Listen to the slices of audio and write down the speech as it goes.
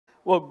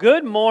Well,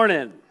 good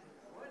morning.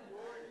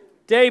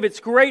 Dave, it's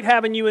great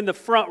having you in the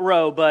front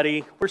row,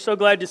 buddy. We're so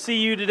glad to see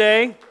you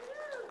today.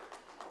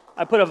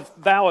 I put a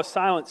vow of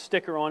silence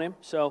sticker on him.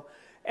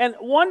 And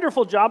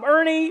wonderful job.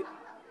 Ernie,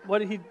 what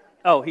did he,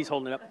 oh, he's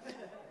holding it up.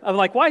 I'm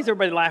like, why is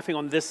everybody laughing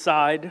on this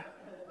side?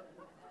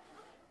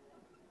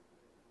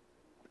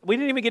 We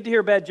didn't even get to hear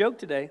a bad joke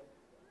today.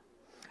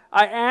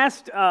 I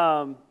asked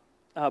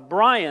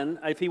Brian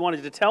if he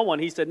wanted to tell one.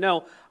 He said,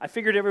 no. I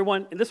figured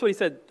everyone, and this is what he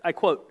said, I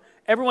quote,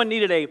 everyone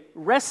needed a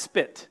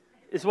respite,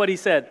 is what he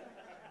said.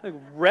 Like,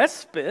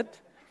 respite?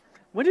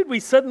 When did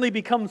we suddenly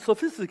become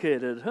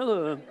sophisticated?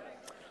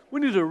 We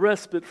need a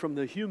respite from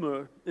the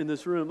humor in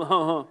this room.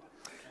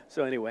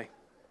 So anyway.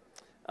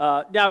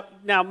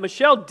 Now,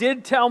 Michelle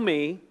did tell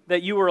me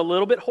that you were a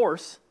little bit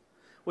hoarse,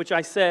 which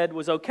I said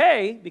was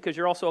okay because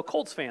you're also a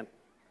Colts fan.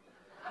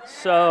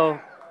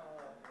 So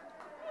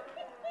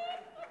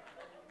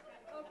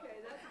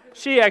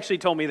she actually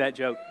told me that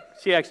joke.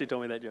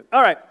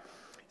 All right.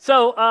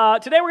 So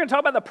today we're going to talk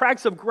about the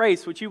practice of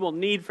grace, which you will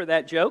need for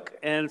that joke,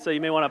 and so you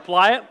may want to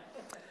apply it.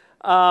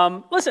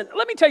 Listen,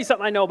 let me tell you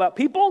something I know about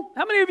people.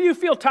 How many of you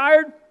feel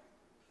tired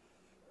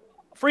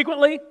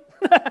frequently?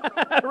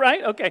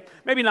 Right? Okay.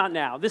 Maybe not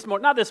now.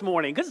 Not this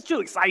morning, because it's too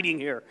exciting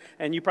here,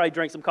 and you probably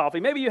drank some coffee.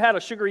 Maybe you had a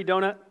sugary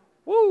donut.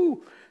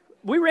 Woo!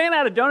 We ran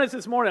out of donuts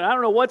this morning. I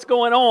don't know what's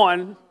going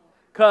on,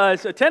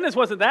 because attendance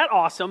wasn't that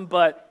awesome,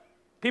 but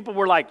people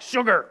were like,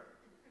 sugar,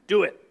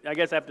 do it, I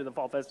guess after the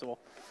fall festival.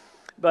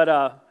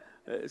 But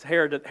it's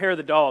hair of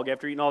the dog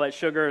after eating all that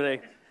sugar.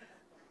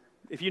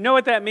 If you know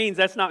what that means,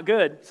 that's not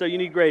good, so you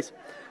need grace.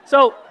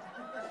 So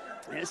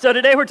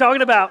today we're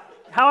talking about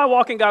how I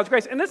walk in God's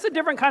grace. And this is a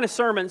different kind of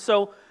sermon.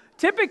 So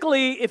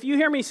typically, if you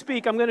hear me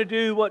speak, I'm going to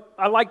do what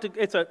I like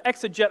to,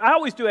 I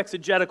always do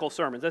exegetical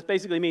sermons. That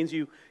basically means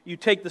you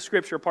take the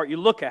scripture apart, you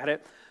look at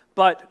it.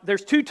 But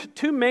there's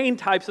two main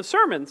types of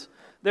sermons.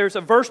 There's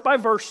a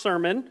verse-by-verse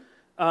sermon,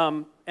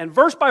 and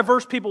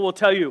verse-by-verse people will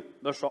tell you,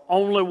 that's the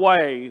only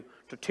way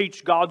to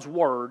teach God's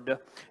word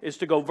is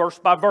to go verse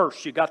by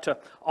verse. You got to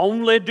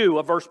only do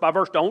a verse by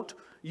verse. Don't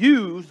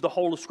use the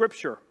whole of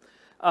Scripture.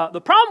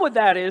 The problem with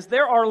that is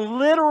there are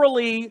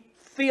literally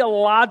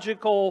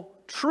theological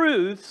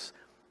truths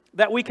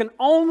that we can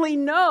only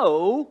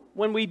know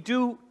when we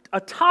do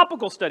a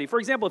topical study. For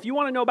example, if you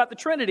want to know about the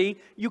Trinity,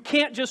 you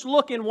can't just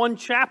look in one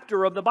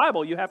chapter of the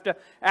Bible. You have to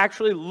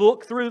actually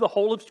look through the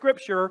whole of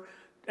Scripture.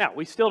 Now,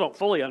 we still don't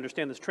fully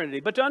understand this Trinity,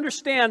 but to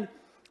understand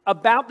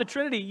about the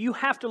Trinity, you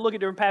have to look at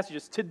different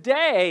passages.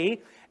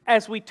 Today,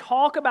 as we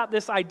talk about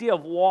this idea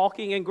of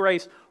walking in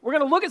grace, we're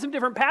going to look at some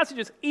different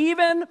passages,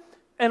 even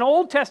an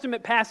Old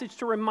Testament passage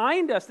to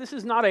remind us this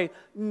is not a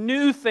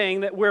new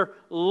thing that we're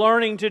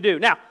learning to do.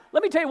 Now,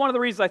 let me tell you one of the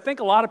reasons I think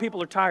a lot of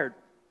people are tired.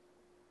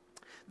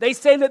 They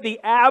say that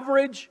the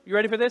average, you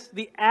ready for this?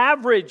 The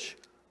average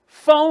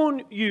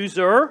phone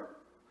user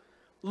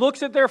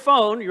looks at their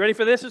phone, you ready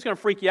for this? It's going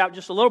to freak you out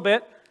just a little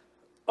bit,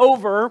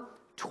 over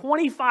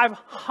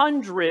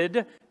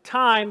 2,500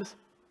 times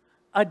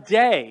a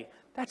day.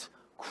 That's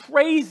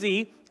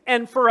crazy.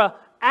 And for an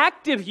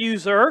active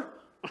user,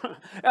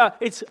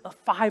 it's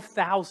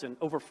 5,000,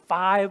 over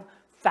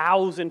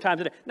 5,000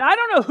 times a day. Now, I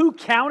don't know who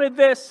counted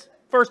this,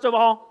 first of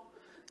all,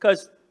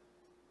 because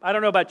I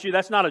don't know about you.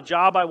 That's not a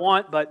job I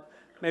want, but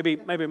maybe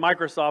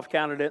Microsoft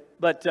counted it.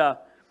 But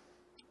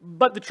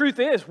the truth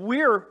is,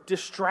 we're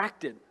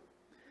distracted.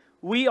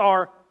 We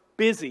are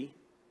busy.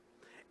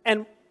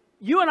 And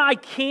you and I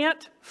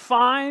can't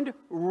find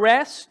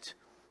rest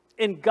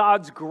in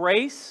God's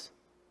grace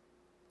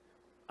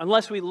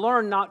unless we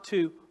learn not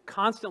to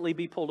constantly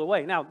be pulled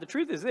away. Now, the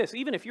truth is this,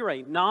 even if you're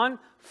a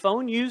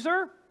non-phone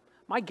user,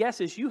 my guess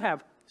is you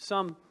have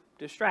some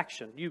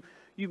distraction.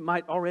 You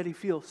might already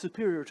feel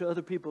superior to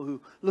other people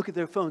who look at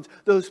their phones,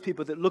 those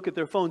people that look at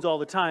their phones all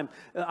the time.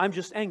 I'm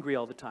just angry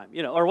all the time,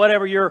 or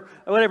whatever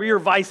your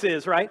vice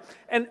is, right?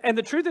 And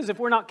the truth is, if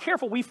we're not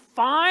careful, we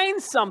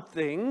find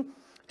something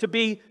to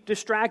be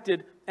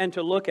distracted and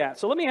to look at.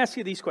 So let me ask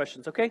you these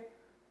questions, okay?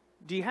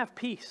 Do you have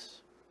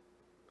peace?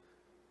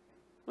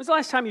 When's the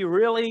last time you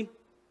really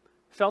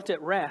felt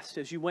at rest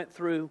as you went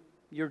through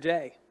your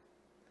day?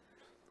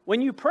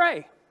 When you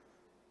pray,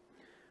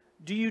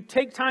 do you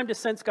take time to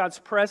sense God's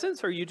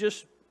presence, or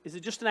is it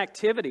just an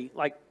activity,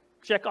 like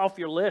check off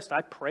your list,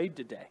 I prayed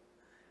today?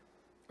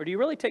 Or do you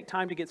really take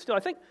time to get still? I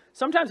think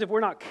sometimes if we're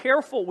not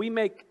careful, we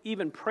make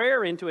even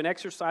prayer into an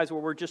exercise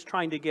where we're just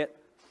trying to get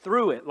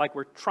through it, like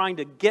we're trying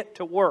to get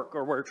to work,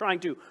 or we're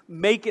trying to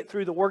make it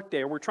through the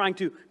workday, or we're trying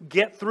to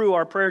get through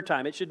our prayer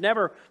time. It should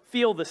never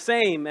feel the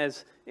same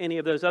as any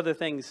of those other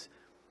things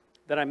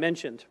that I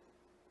mentioned.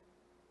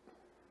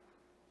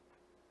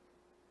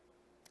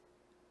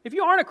 If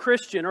you aren't a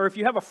Christian, or if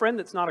you have a friend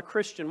that's not a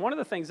Christian, one of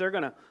the things they're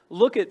going to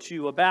look at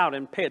you about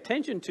and pay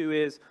attention to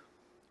is,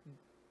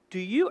 do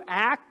you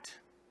act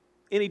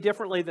any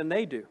differently than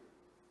they do?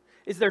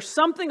 Is there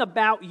something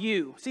about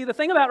you? See, the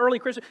thing about early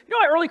Christians, you know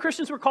why early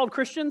Christians were called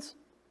Christians?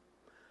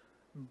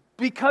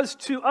 Because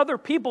to other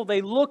people,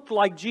 they looked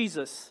like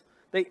Jesus.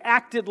 They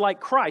acted like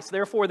Christ.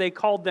 Therefore, they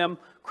called them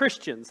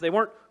Christians. They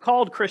weren't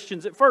called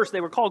Christians at first.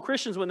 They were called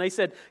Christians when they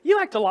said, you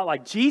act a lot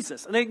like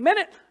Jesus. And they meant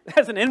it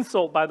as an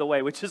insult, by the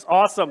way, which is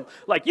awesome.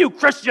 Like, you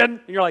Christian.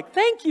 And you're like,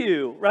 thank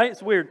you, right?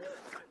 It's weird.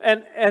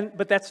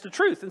 But that's the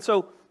truth. And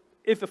so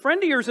if a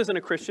friend of yours isn't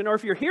a Christian, or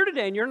if you're here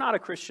today and you're not a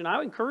Christian, I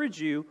would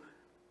encourage you,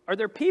 are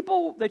there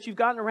people that you've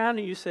gotten around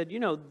and you said,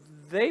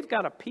 they've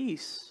got a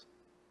peace.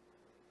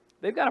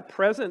 They've got a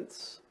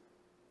presence.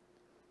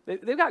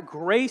 They've got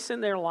grace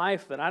in their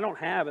life that I don't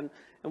have. And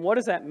what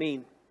does that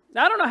mean?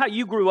 Now, I don't know how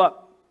you grew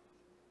up,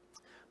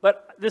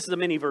 but this is a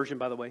mini version,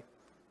 by the way.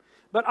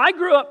 But I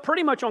grew up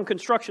pretty much on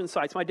construction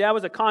sites. My dad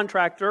was a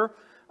contractor.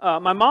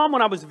 My mom,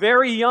 when I was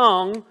very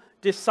young,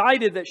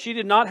 decided that she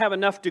did not have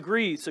enough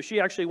degrees. So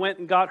she actually went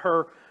and got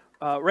her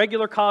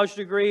regular college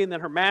degree, and then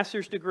her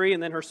master's degree,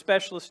 and then her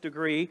specialist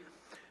degree.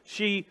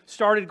 She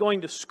started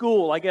going to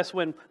school. I guess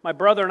when my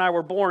brother and I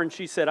were born,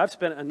 she said, I've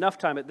spent enough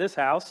time at this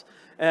house.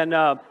 And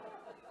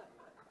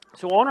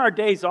so on our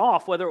days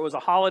off, whether it was a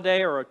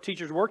holiday or a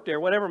teacher's work day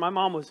or whatever, my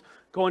mom was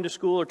going to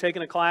school or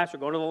taking a class or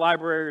going to the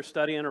library or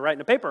studying or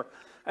writing a paper.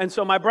 And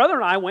so my brother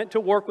and I went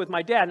to work with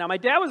my dad. Now, my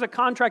dad was a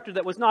contractor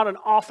that was not an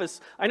office.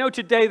 I know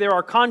today there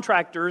are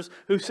contractors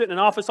who sit in an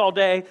office all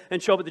day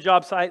and show up at the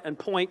job site and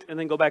point and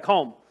then go back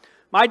home.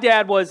 My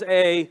dad was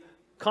a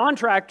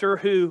contractor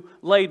who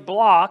laid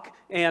block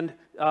and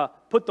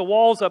put the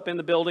walls up in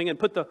the building and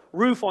put the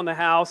roof on the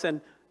house and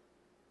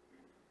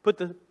put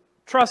the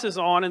trusses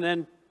on and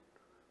then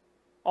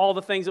all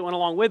the things that went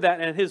along with that.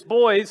 And his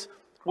boys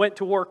went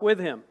to work with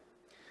him.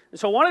 And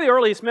so one of the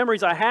earliest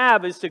memories I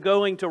have is to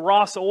going to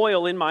Ross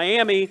Oil in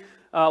Miami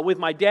with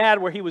my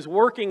dad, where he was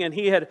working, and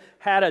he had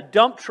a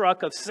dump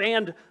truck of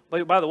sand.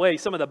 By the way,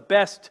 some of the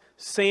best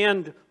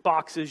sand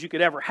boxes you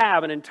could ever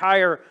have, an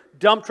entire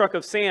dump truck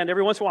of sand.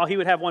 Every once in a while, he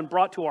would have one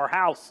brought to our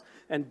house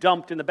and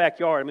dumped in the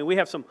backyard. I mean, we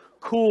have some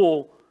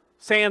cool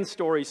sand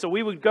stories. So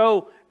we would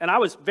go, and I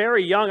was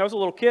very young. I was a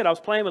little kid. I was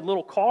playing with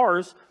little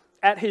cars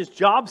at his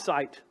job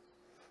site.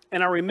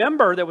 And I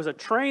remember there was a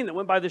train that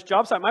went by this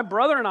job site. My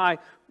brother and I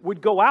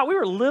would go out. We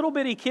were little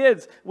bitty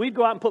kids. We'd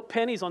go out and put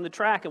pennies on the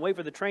track and wait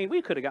for the train.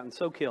 We could have gotten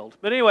so killed.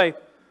 But anyway,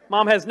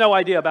 Mom has no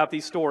idea about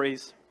these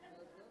stories.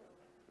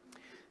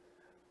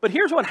 But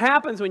here's what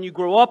happens when you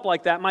grow up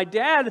like that. My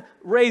dad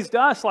raised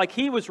us like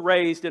he was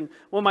raised. And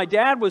when my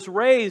dad was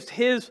raised,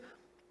 his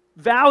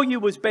value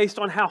was based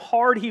on how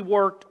hard he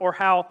worked or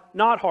how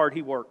not hard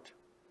he worked.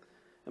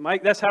 And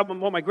that's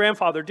what my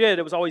grandfather did.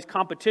 It was always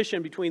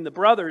competition between the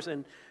brothers.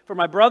 And for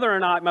my brothers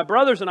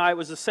and I, it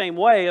was the same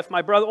way. If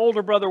my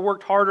older brother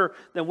worked harder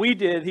than we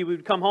did, he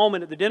would come home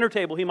and at the dinner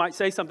table, he might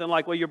say something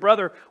like, well, your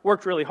brother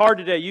worked really hard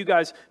today. You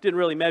guys didn't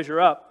really measure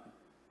up.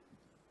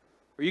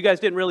 Or you guys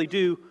didn't really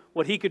do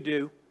what he could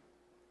do.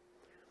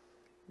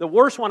 The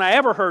worst one I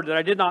ever heard that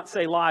I did not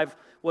say live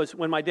was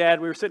when we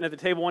were sitting at the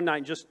table one night,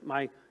 and just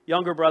my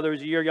younger brother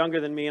was a year younger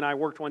than me, and I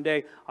worked one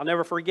day. I'll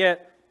never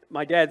forget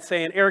my dad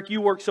saying, Eric,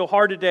 you worked so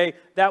hard today,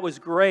 that was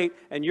great,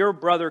 and your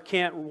brother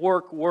can't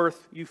work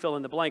worth, you fill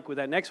in the blank with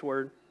that next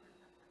word.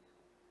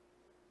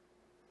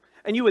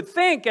 And you would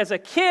think, as a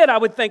kid, I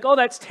would think, oh,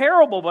 that's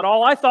terrible, but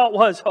all I thought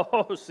was,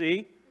 oh,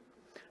 see,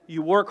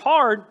 you work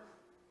hard,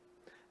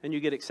 and you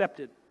get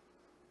accepted.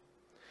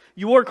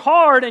 You work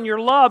hard, and you're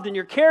loved, and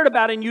you're cared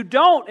about, and you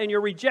don't, and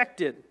you're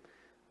rejected.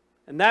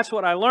 And that's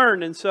what I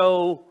learned. And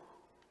so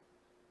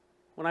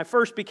when I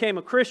first became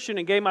a Christian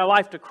and gave my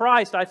life to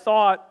Christ, I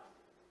thought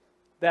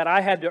that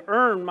I had to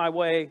earn my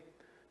way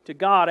to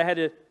God. I had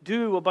to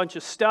do a bunch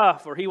of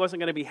stuff, or He wasn't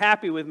going to be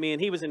happy with me,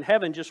 and He was in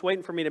heaven just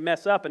waiting for me to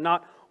mess up and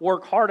not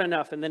work hard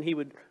enough, and then He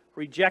would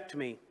reject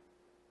me.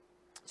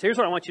 So here's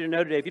what I want you to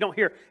know today. If you don't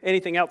hear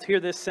anything else, hear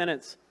this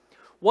sentence.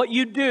 What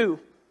you do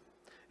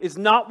is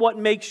not what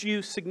makes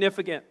you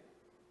significant,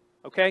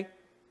 okay?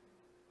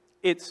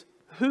 It's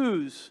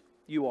whose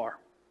you are.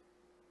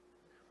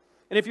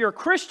 And if you're a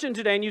Christian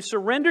today and you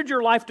surrendered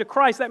your life to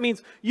Christ, that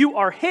means you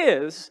are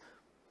His.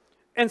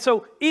 And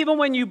so even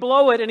when you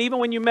blow it, and even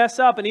when you mess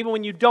up, and even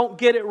when you don't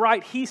get it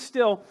right, He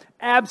still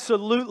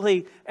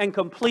absolutely and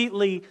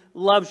completely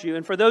loves you.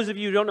 And for those of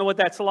you who don't know what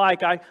that's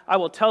like, I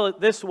will tell it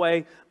this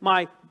way.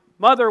 My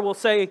mother will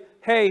say,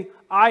 hey,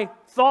 I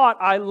thought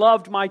I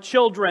loved my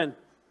children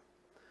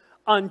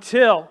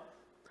until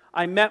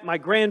I met my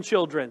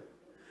grandchildren.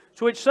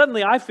 To which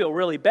suddenly I feel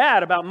really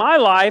bad about my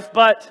life,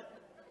 but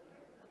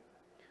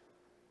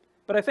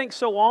I think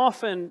so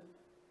often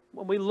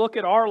when we look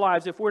at our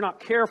lives, if we're not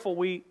careful,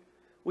 we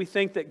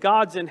think that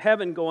God's in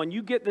heaven going,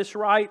 you get this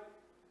right,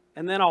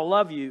 and then I'll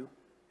love you.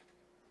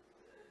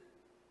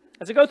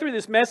 As I go through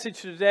this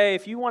message today,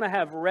 if you want to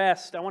have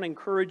rest, I want to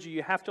encourage you,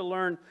 you have to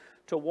learn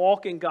to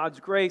walk in God's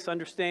grace,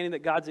 understanding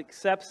that God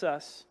accepts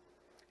us.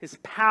 His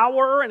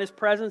power and His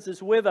presence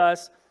is with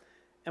us,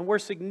 and we're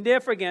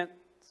significant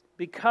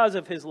because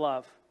of His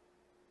love.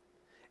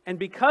 And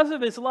because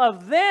of His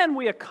love, then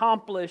we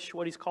accomplish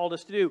what He's called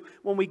us to do.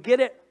 When we get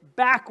it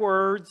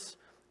backwards,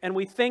 and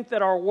we think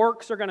that our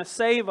works are going to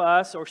save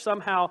us or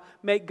somehow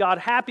make God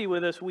happy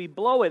with us, we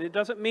blow it. It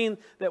doesn't mean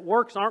that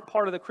works aren't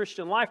part of the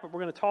Christian life, but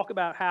we're going to talk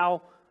about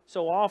how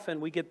So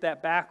often we get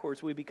that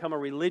backwards. We become a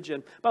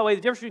religion. By the way,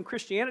 the difference between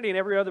Christianity and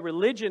every other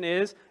religion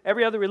is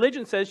every other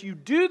religion says you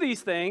do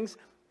these things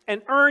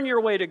and earn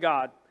your way to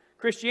God.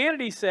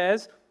 Christianity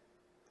says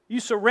you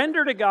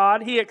surrender to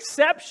God, He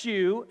accepts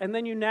you, and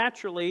then you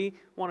naturally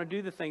want to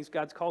do the things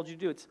God's called you to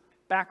do. It's a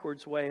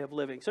backwards way of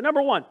living. So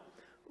number one,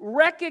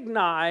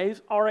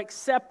 recognize our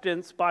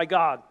acceptance by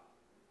God.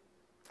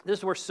 This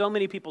is where so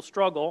many people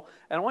struggle.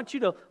 And I want you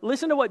to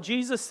listen to what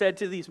Jesus said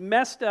to these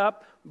messed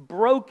up,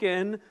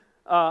 broken,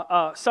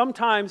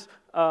 sometimes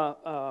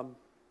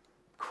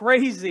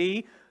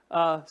crazy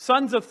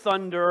sons of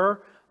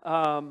thunder,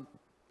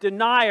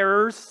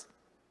 deniers,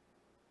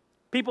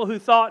 people who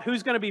thought,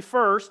 who's going to be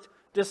first?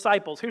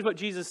 Disciples. Here's what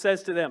Jesus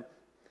says to them.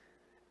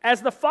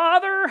 As the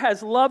Father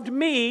has loved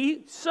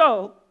me,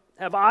 so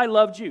have I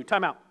loved you.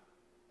 Time out.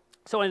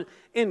 So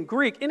in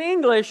Greek, in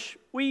English,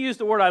 we use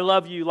the word I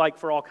love you like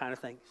for all kind of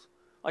things.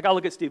 Like I'll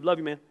look at Steve, love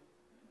you, man.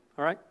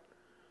 All right?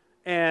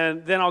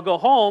 And then I'll go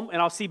home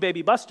and I'll see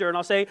Baby Buster and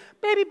I'll say,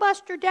 Baby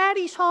Buster,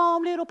 Daddy's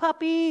home, little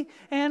puppy.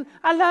 And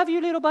I love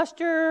you, little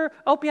Buster.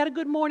 Hope you had a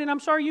good morning. I'm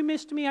sorry you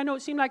missed me. I know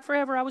it seemed like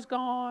forever I was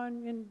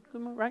gone. And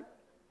right?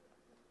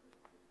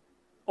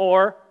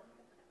 Or,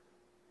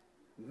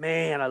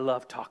 man, I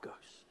love tacos.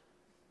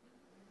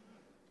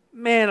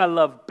 Man, I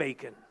love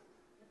bacon.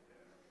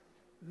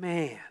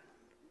 Man.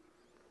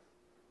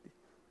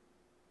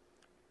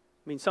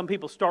 I mean, some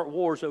people start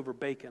wars over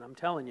bacon. I'm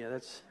telling you,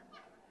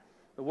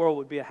 the world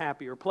would be a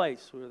happier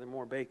place with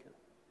more bacon.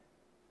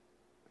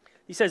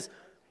 He says,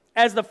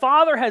 as the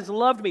Father has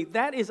loved me,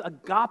 that is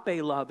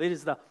agape love. It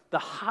is the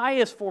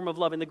highest form of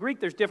love. In the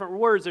Greek, there's different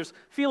words. There's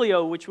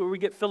phileo, which where we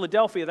get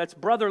Philadelphia. That's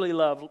brotherly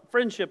love,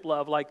 friendship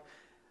love, like,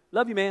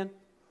 love you, man.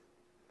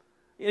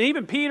 And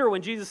even Peter,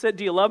 when Jesus said,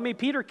 do you love me?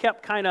 Peter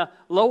kept kind of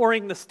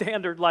lowering the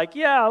standard, like,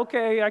 yeah,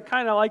 okay, I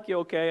kind of like you,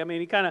 okay. I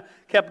mean, he kind of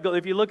kept going.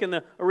 If you look in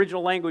the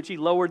original language, he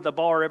lowered the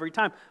bar every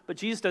time. But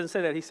Jesus doesn't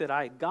say that. He said,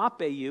 I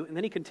agape you. And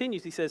then he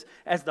continues. He says,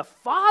 as the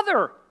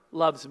Father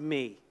loves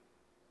me.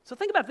 So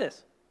think about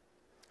this.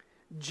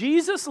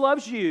 Jesus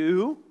loves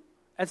you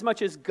as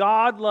much as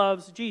God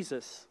loves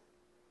Jesus.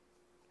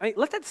 I mean,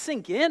 let that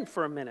sink in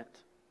for a minute.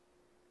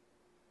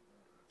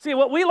 See,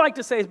 what we like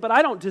to say is, but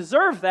I don't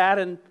deserve that,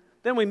 and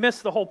then we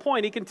miss the whole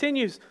point. He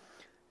continues,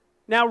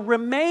 now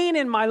remain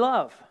in my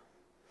love.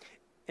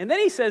 And then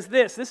he says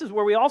this is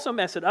where we also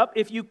mess it up.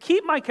 If you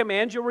keep my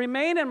commands, you'll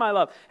remain in my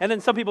love. And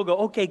then some people go,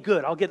 okay,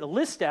 good, I'll get the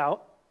list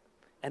out,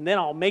 and then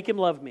I'll make him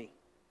love me.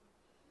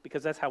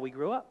 Because that's how we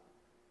grew up.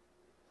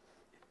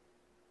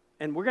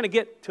 And we're going to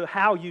get to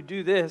how you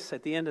do this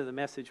at the end of the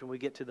message when we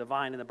get to the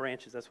vine and the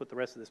branches. That's what the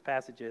rest of this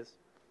passage is.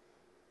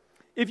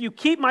 If you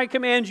keep my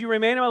commands, you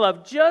remain in my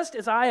love, just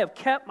as I have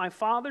kept my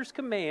Father's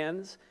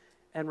commands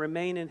and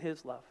remain in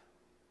His love.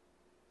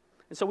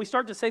 And so we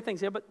start to say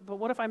things, yeah, but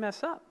what if I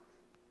mess up?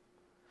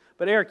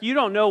 But Eric, you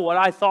don't know what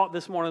I thought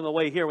this morning on the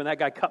way here when that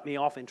guy cut me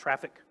off in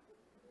traffic.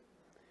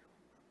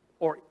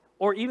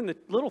 Or even the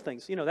little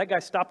things. You know, that guy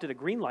stopped at a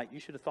green light. You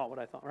should have thought what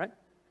I thought, right?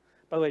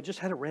 By the way, I just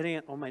had a red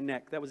ant on my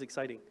neck. That was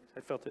exciting. I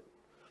felt it.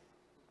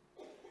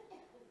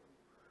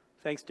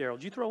 Thanks, Daryl.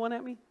 Did you throw one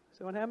at me? Is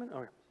that what happened?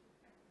 All right.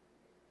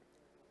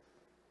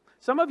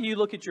 Some of you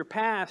look at your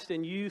past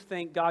and you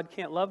think God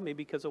can't love me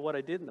because of what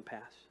I did in the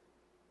past.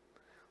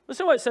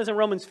 Listen to what it says in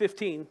Romans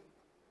 15.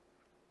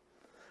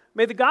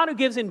 May the God who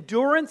gives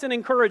endurance and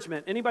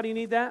encouragement, anybody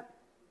need that?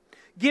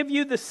 Give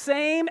you the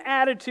same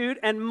attitude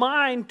and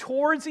mind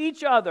towards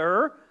each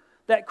other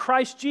that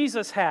Christ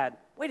Jesus had.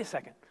 Wait a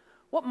second.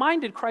 What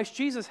mind did Christ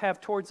Jesus have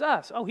towards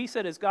us? Oh, he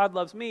said, as God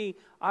loves me,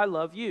 I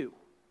love you.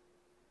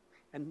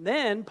 And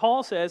then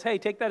Paul says, hey,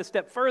 take that a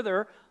step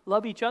further,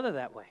 love each other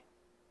that way.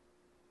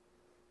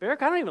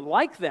 Eric, I don't even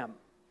like them.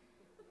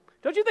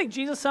 Don't you think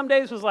Jesus some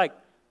days was like,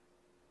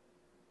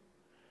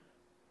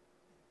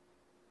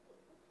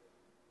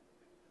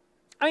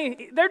 I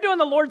mean, they're doing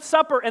the Lord's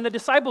Supper and the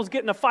disciples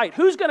get in a fight.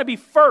 Who's going to be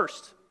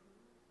first?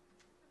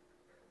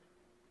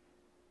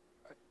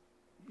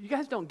 You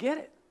guys don't get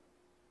it.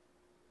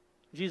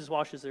 Jesus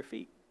washes their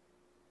feet.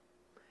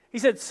 He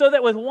said, so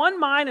that with one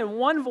mind and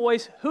one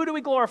voice, who do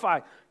we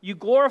glorify? You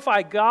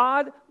glorify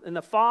God and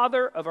the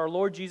Father of our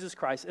Lord Jesus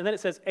Christ. And then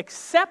it says,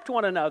 accept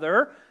one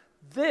another,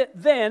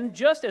 then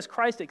just as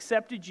Christ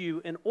accepted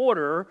you in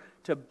order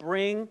to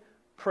bring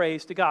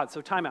praise to God. So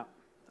time out.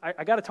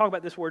 I got to talk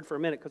about this word for a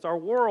minute because our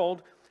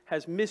world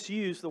has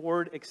misused the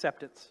word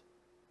acceptance.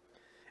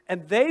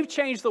 And they've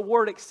changed the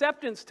word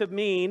acceptance to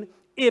mean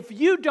if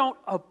you don't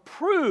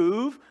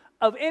approve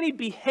of any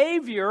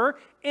behavior,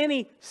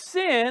 any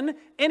sin,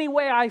 any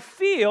way I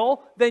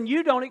feel, then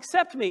you don't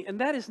accept me.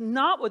 And that is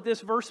not what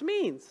this verse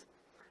means.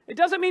 It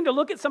doesn't mean to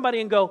look at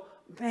somebody and go,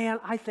 man,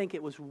 I think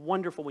it was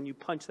wonderful when you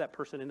punched that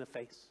person in the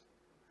face.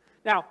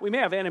 Now, we may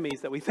have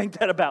enemies that we think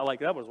that about, like,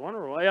 that was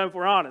wonderful, if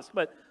we're honest.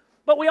 But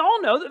we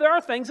all know that there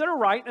are things that are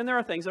right and there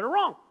are things that are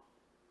wrong.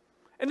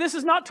 And this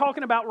is not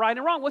talking about right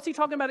and wrong. What's he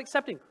talking about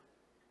accepting?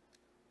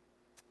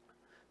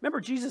 Remember,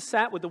 Jesus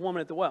sat with the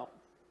woman at the well.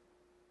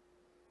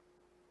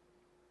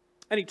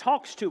 And he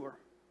talks to her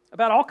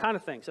about all kinds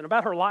of things and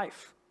about her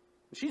life.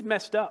 She's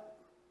messed up.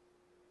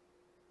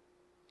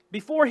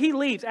 Before he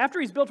leaves,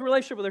 after he's built a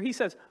relationship with her, he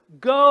says,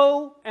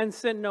 go and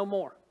sin no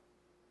more.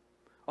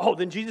 Oh,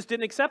 then Jesus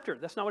didn't accept her.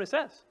 That's not what it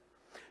says.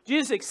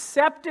 Jesus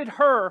accepted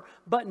her,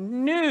 but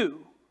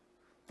knew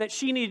that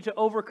she needed to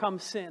overcome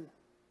sin.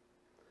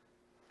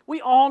 We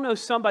all know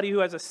somebody who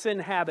has a sin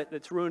habit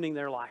that's ruining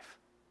their life.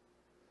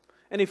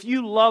 And if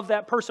you love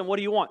that person, what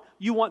do you want?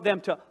 You want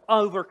them to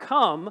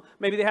overcome.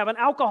 Maybe they have an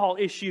alcohol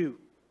issue.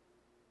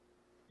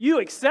 You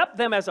accept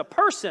them as a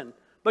person,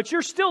 but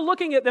you're still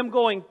looking at them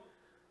going,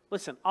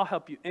 listen, I'll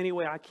help you any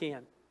way I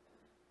can,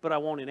 but I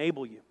won't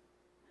enable you.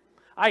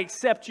 I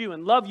accept you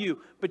and love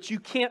you, but you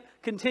can't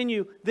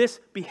continue this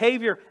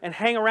behavior and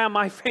hang around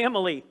my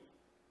family.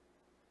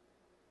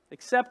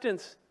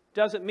 Acceptance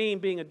doesn't mean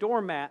being a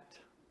doormat,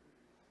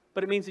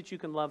 but it means that you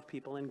can love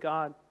people, and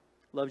God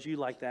loves you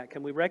like that.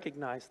 Can we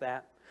recognize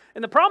that?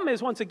 And the problem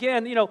is, once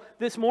again,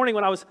 this morning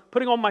when I was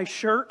putting on my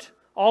shirt,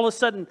 all of a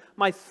sudden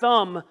my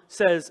thumb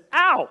says,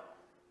 ow!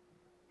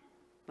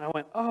 And I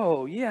went,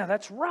 oh, yeah,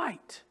 that's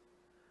right.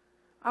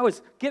 I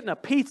was getting a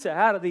pizza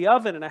out of the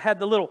oven, and I had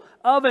the little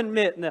oven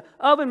mitt, and the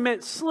oven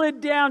mitt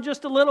slid down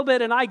just a little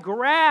bit, and I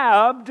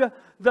grabbed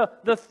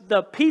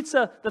the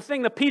pizza, the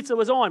thing the pizza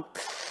was on.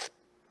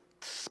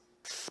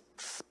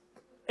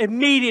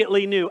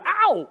 Immediately knew,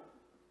 ow,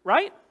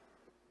 right?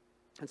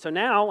 And so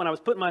now, when I was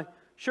putting my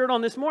shirt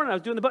on this morning, I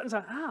was doing the buttons,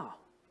 ow,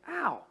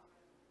 ow.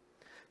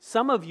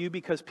 Some of you,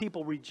 because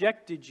people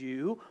rejected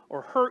you,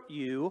 or hurt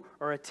you,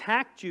 or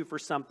attacked you for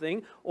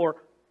something, or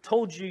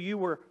told you you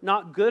were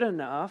not good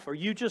enough, or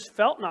you just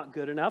felt not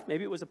good enough.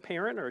 Maybe it was a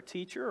parent or a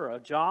teacher or a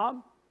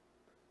job.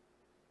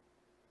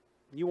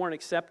 You weren't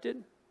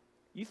accepted.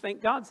 You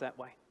think God's that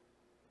way.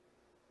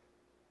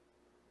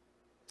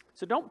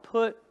 So don't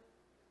put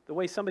the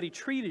way somebody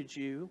treated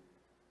you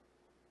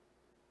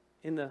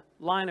in the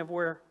line of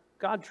where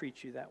God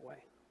treats you that way.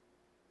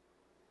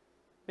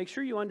 Make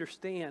sure you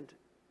understand,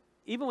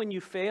 even when you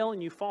fail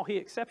and you fall, He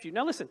accepts you.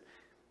 Now listen,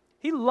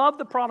 He loved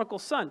the prodigal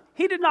son.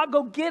 He did not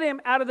go get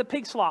him out of the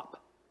pig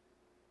slop.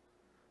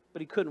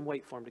 But He couldn't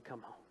wait for him to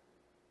come home.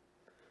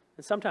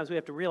 And sometimes we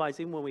have to realize,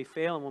 even when we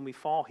fail and when we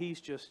fall, He's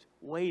just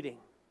waiting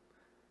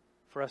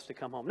for us to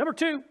come home. Number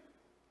 2,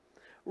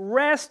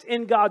 rest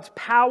in God's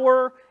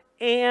power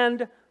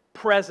and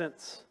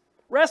presence.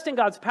 Rest in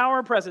God's power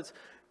and presence.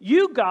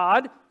 You,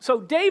 God, so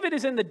David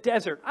is in the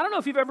desert. I don't know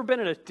if you've ever been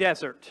in a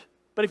desert,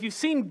 but if you've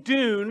seen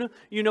Dune,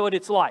 you know what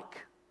it's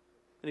like.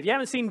 And if you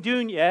haven't seen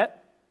Dune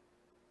yet,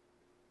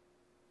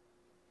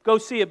 go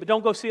see it, but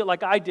don't go see it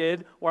like I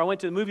did, where I went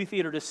to the movie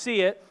theater to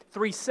see it.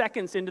 3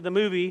 seconds into the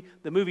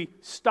movie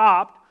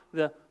stopped.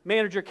 The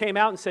manager came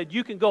out and said,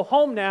 you can go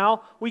home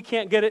now. We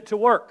can't get it to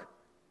work.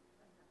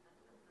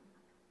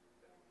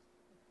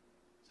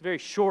 It's a very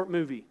short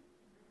movie.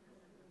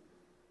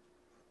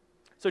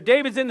 So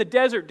David's in the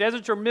desert.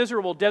 Deserts are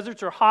miserable.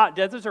 Deserts are hot.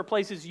 Deserts are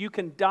places you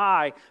can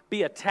die,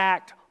 be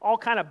attacked. All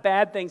kind of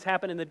bad things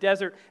happen in the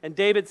desert. And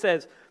David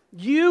says,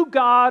 you,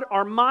 God,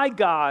 are my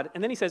God.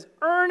 And then he says,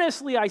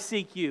 earnestly I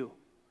seek you.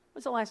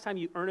 When's the last time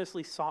you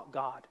earnestly sought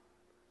God?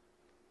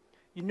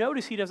 You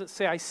notice he doesn't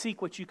say, I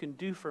seek what you can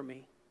do for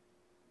me.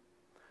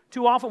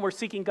 Too often we're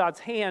seeking God's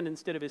hand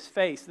instead of His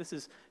face. This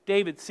is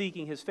David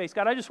seeking His face.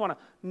 God, I just want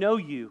to know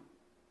you.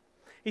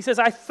 He says,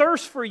 I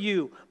thirst for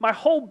you. My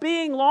whole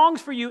being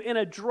longs for you in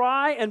a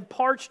dry and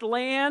parched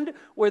land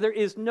where there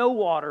is no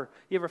water.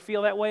 You ever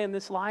feel that way in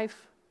this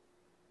life?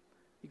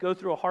 You go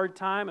through a hard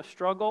time, a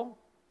struggle,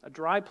 a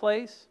dry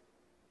place.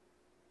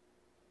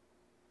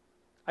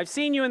 I've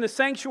seen you in the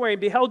sanctuary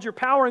and beheld your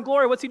power and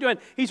glory. What's he doing?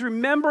 He's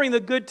remembering the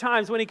good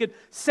times when he could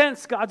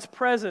sense God's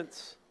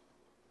presence.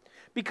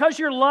 Because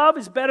your love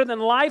is better than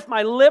life,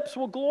 my lips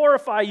will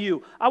glorify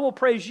you. I will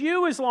praise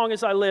you as long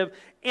as I live.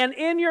 And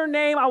in your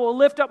name, I will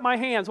lift up my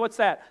hands. What's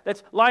that?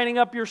 That's lining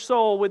up your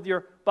soul with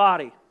your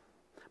body.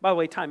 By the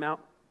way, time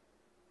out.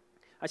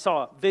 I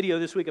saw a video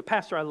this week, a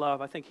pastor I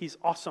love. I think he's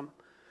awesome.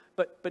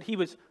 But he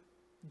was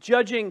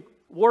judging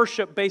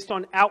worship based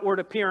on outward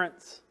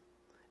appearance.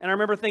 And I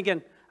remember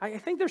thinking, I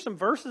think there's some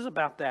verses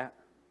about that.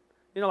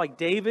 You know, like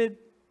David.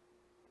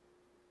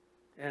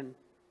 And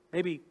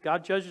maybe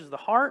God judges the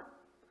heart.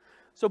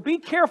 So be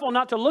careful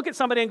not to look at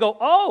somebody and go,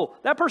 oh,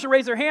 that person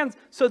raised their hands,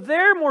 so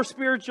they're more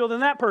spiritual than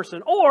that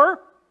person.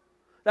 Or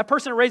that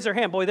person raised their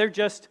hand, boy, they're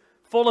just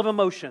full of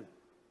emotion.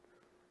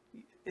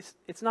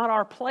 It's not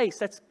our place.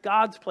 That's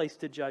God's place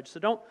to judge. So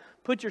don't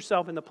put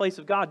yourself in the place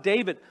of God.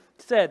 David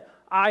said,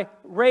 I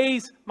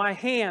raise my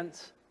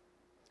hands.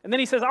 And then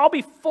he says, I'll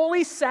be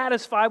fully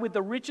satisfied with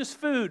the richest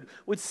food.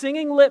 With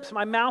singing lips,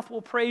 my mouth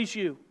will praise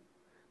you.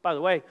 By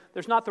the way,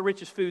 there's not the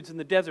richest foods in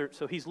the desert,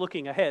 so he's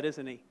looking ahead,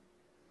 isn't he?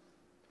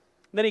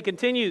 Then he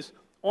continues,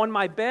 on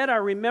my bed I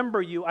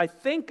remember you. I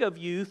think of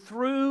you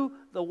through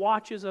the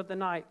watches of the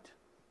night.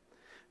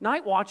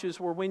 Night watches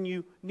were when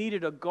you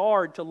needed a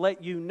guard to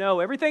let you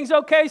know everything's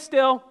okay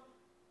still.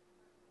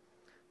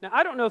 Now,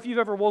 I don't know if you've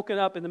ever woken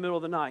up in the middle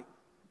of the night.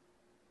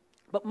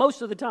 But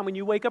most of the time when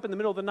you wake up in the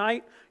middle of the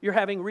night, you're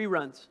having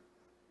reruns.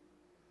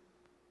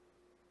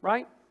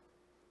 Right?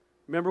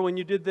 Remember when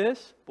you did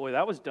this? Boy,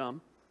 that was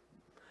dumb.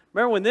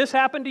 Remember when this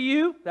happened to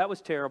you? That was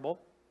terrible.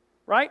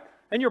 right?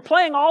 And you're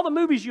playing all the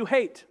movies you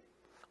hate.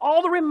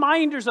 All the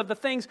reminders of the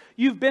things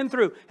you've been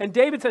through. And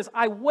David says,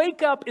 I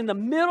wake up in the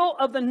middle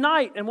of the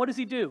night. And what does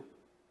he do?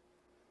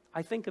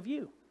 I think of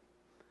you.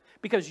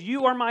 Because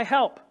you are my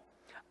help.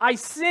 I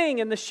sing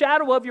in the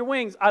shadow of your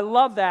wings. I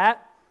love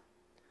that.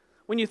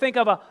 When you think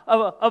of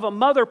a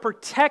mother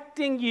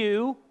protecting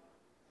you.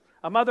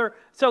 A mother,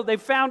 so they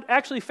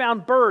actually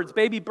found birds,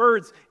 baby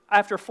birds,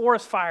 after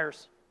forest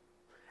fires.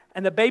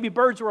 And the baby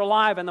birds were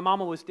alive and the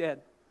mama was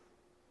dead.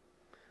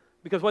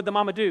 Because what did the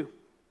mama do?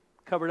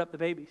 Covered up the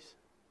babies.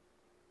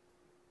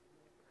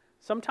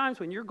 Sometimes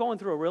when you're going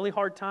through a really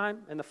hard time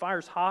and the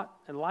fire's hot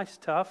and life's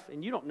tough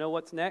and you don't know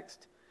what's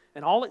next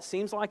and all it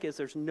seems like is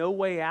there's no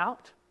way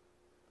out,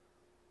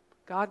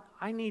 God,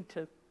 I need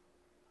to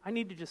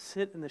just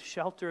sit in the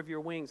shelter of your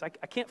wings. I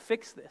can't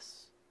fix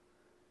this.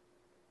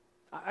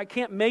 I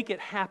can't make it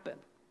happen.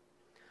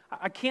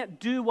 I can't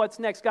do what's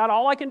next. God,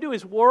 all I can do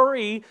is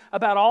worry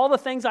about all the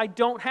things I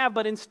don't have,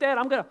 but instead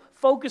I'm going to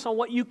focus on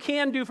what you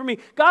can do for me.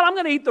 God, I'm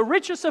going to eat the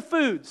richest of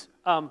foods.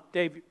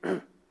 Dave,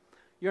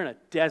 you're in a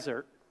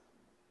desert.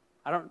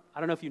 I don't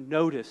know if you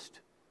noticed.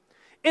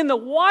 In the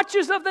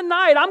watches of the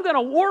night, I'm going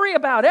to worry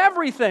about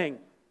everything.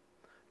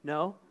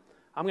 No,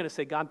 I'm going to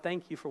say, God,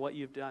 thank you for what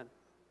you've done.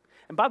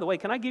 And by the way,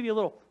 can I give you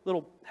a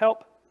little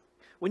help?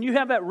 When you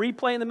have that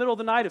replay in the middle of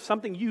the night of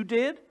something you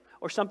did,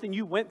 or something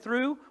you went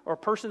through, or a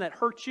person that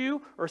hurt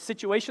you, or a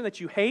situation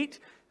that you hate,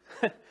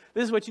 this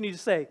is what you need to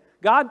say.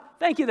 God,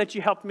 thank you that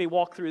you helped me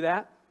walk through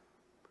that.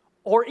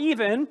 Or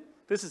even,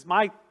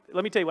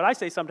 let me tell you what I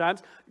say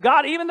sometimes.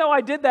 God, even though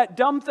I did that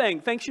dumb thing,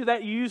 thanks you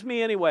that you used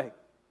me anyway.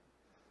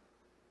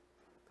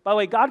 By the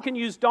way, God can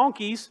use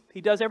donkeys.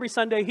 He does every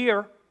Sunday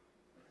here.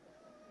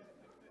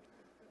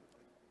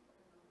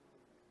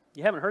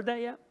 You haven't heard that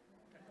yet?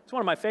 It's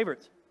one of my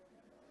favorites.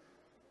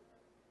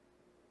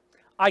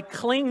 I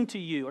cling to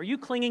you. Are you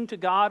clinging to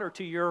God or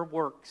to your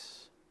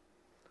works?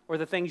 Or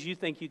the things you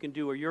think you can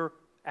do or your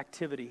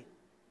activity?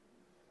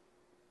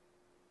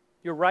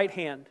 Your right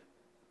hand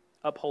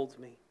upholds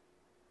me.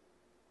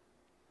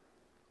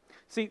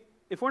 See,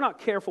 if we're not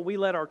careful, we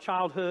let our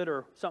childhood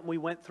or something we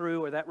went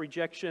through or that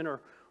rejection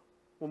or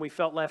when we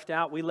felt left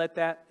out, we let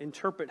that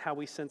interpret how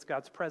we sense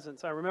God's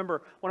presence. I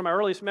remember one of my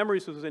earliest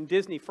memories was when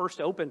Disney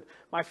first opened.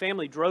 My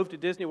family drove to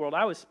Disney World.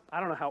 I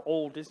don't know how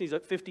old. Disney's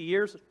at 50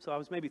 years, so I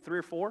was maybe 3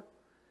 or 4.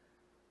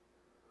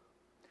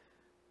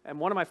 And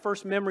one of my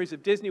first memories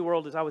of Disney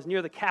World is I was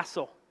near the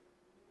castle.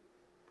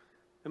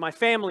 And my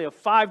family of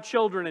 5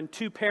 children and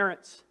 2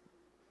 parents,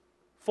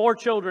 4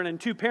 children and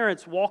 2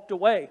 parents walked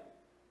away.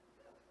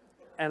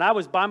 And I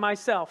was by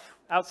myself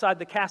outside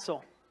the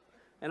castle.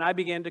 And I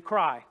began to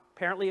cry.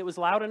 Apparently it was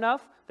loud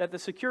enough that the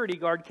security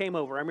guard came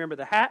over. I remember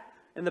the hat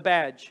and the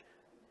badge.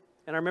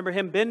 And I remember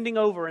him bending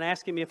over and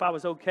asking me if I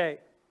was okay.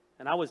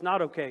 And I was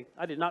not okay.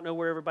 I did not know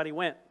where everybody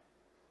went.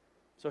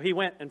 So he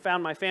went and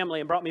found my family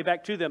and brought me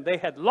back to them. They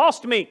had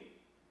lost me.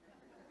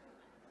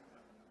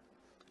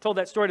 I told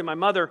that story to my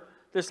mother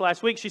this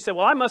last week. She said,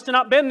 well, I must have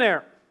not been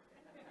there.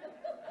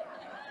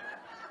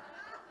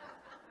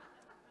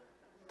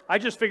 I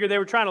just figured they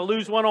were trying to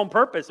lose one on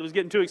purpose. It was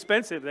getting too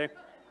expensive there.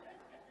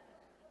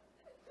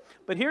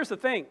 But here's the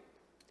thing.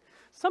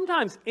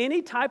 Sometimes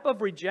any type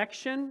of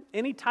rejection,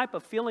 any type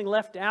of feeling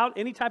left out,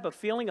 any type of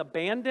feeling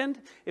abandoned,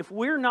 if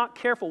we're not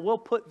careful, we'll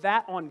put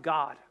that on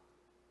God.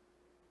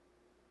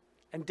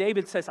 And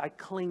David says, I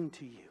cling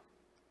to you.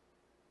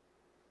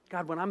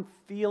 God, when I'm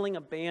feeling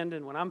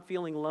abandoned, when I'm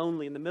feeling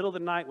lonely, in the middle of the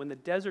night, when the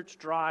desert's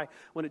dry,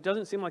 when it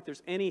doesn't seem like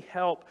there's any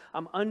help,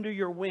 I'm under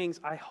your wings,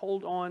 I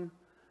hold on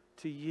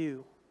to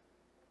you.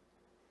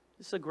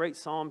 This is a great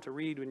psalm to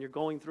read when you're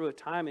going through a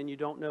time and you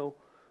don't know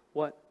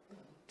what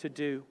to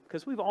do.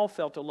 Because we've all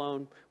felt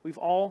alone. We've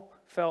all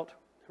felt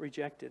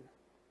rejected.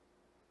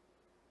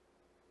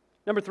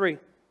 Number 3,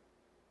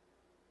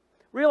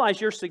 realize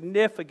you're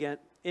significant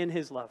in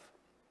His love.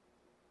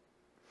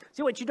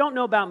 See, what you don't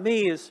know about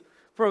me is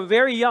from a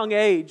very young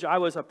age, I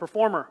was a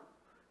performer.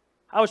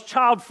 I was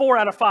child 4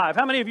 out of 5.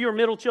 How many of you are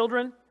middle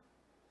children?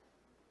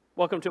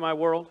 Welcome to my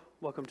world.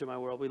 Welcome to my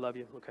world. We love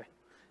you. Okay.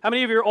 How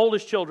many of you are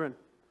oldest children?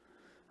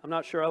 I'm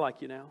not sure I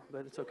like you now,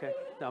 but it's okay.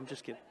 No, I'm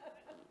just kidding.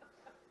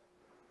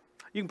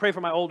 You can pray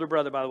for my older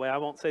brother, by the way. I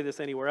won't say this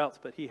anywhere else,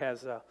 but he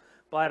has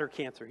bladder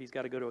cancer. He's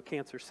got to go to a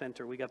cancer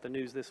center. We got the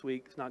news this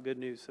week. It's not good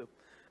news, so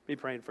be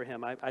praying for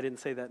him. I didn't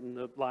say that in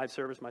the live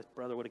service. My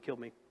brother would have killed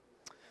me.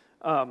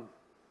 So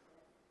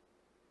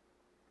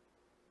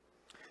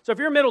if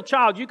you're a middle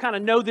child, you kind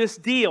of know this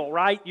deal,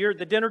 right? You're at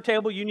the dinner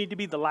table. You need to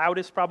be the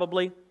loudest,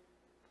 probably.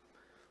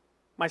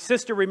 My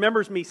sister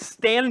remembers me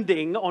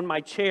standing on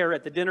my chair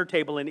at the dinner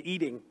table and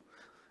eating.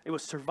 It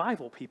was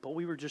survival, people.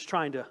 We were just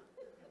trying to...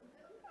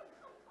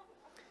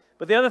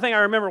 But the other thing I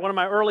remember, one of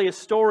my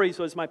earliest stories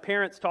was my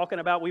parents talking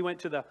about, we went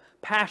to the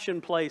Passion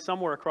Play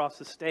somewhere across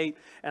the state,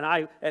 and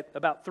I, at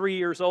about 3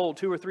 years old,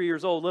 2 or 3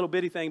 years old, little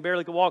bitty thing,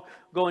 barely could walk,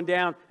 going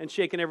down and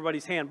shaking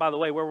everybody's hand. By the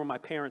way, where were my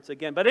parents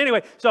again? But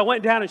anyway, so I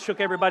went down and shook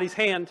everybody's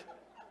hand,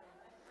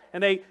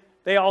 and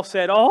they all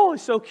said, oh,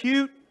 it's so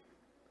cute.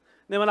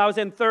 And then when I was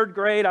in 3rd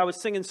grade, I was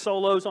singing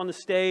solos on the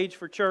stage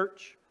for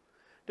church.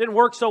 Didn't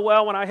work so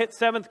well when I hit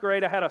 7th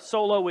grade. I had a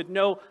solo with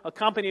no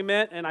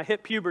accompaniment, and I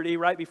hit puberty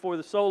right before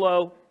the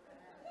solo.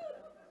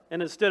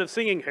 And instead of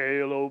singing,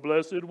 Hail, O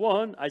Blessed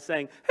One, I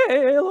sang,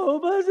 Hail, O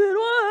Blessed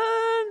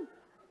One.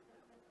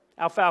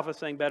 Alfalfa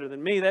sang better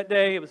than me that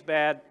day. It was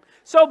bad.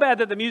 So bad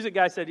that the music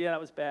guy said, yeah, that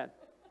was bad.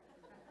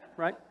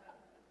 Right?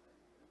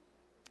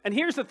 And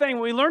here's the thing.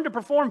 When we learn to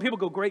perform, people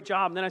go, great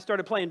job. And then I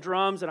started playing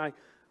drums, and I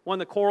won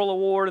the choral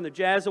award and the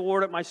jazz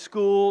award at my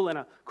school, and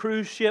a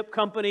cruise ship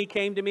company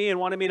came to me and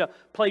wanted me to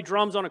play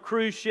drums on a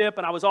cruise ship,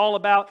 and I was all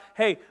about,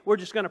 hey, we're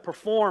just going to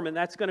perform, and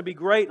that's going to be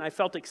great. And I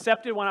felt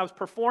accepted when I was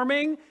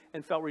performing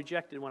and felt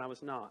rejected when I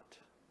was not.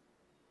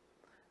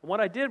 And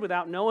what I did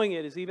without knowing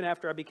it is even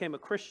after I became a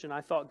Christian, I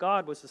thought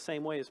God was the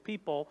same way as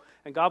people,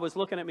 and God was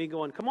looking at me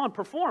going, come on,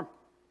 perform.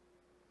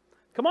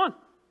 Come on,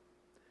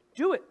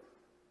 do it.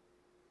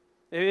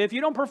 If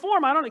you don't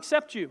perform, I don't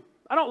accept you.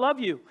 I don't love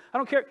you. I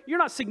don't care. You're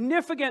not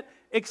significant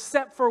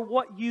except for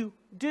what you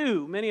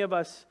do. Many of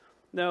us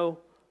know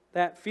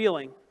that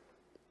feeling.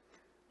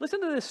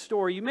 Listen to this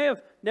story. You may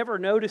have never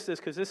noticed this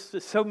because this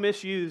is so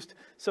misused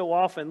so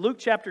often. Luke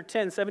chapter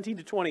 10, 17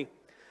 to 20.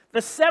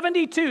 The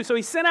 72, so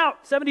he sent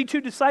out 72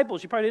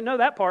 disciples. You probably didn't know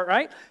that part,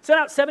 right? Sent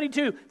out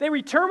 72. They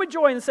returned with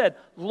joy and said,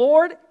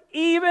 Lord,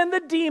 even the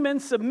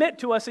demons submit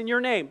to us in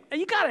your name.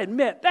 And you got to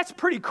admit, that's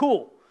pretty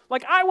cool.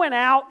 Like I went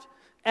out,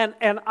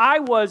 and I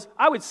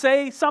would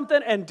say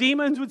something, and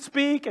demons would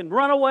speak and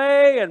run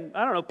away, and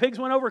I don't know, pigs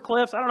went over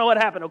cliffs. I don't know what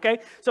happened, okay?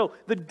 So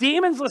the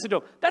demons listened to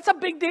him. That's a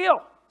big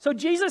deal. So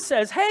Jesus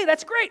says, hey,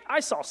 that's great. I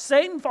saw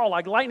Satan fall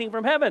like lightning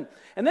from heaven.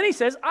 And then he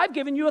says, I've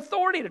given you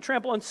authority to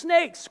trample on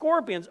snakes,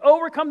 scorpions,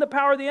 overcome the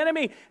power of the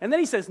enemy. And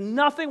then he says,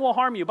 nothing will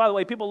harm you. By the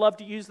way, people love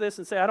to use this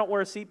and say, I don't wear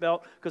a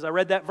seatbelt because I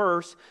read that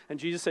verse, and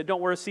Jesus said,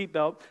 don't wear a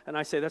seatbelt. And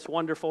I say, that's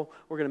wonderful.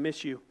 We're going to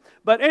miss you.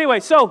 But anyway,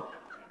 so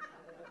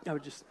I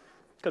would just...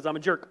 because I'm a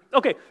jerk.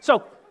 Okay,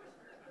 so,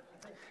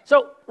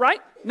 right?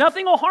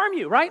 Nothing will harm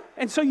you, right?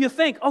 And so you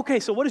think,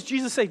 okay, so what does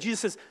Jesus say? Jesus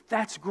says,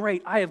 that's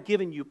great. I have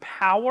given you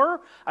power.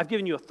 I've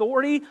given you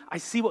authority. I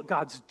see what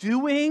God's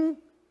doing.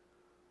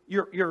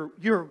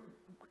 You're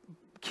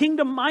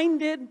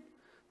kingdom-minded.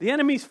 The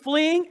enemy's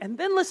fleeing. And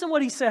then listen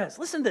what he says.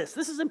 Listen to this.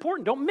 This is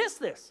important. Don't miss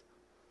this.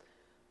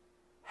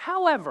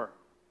 However,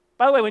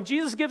 by the way, when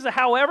Jesus gives a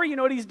however, you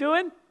know what he's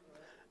doing?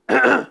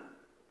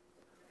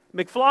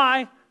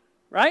 McFly,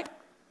 right?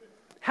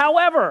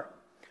 However,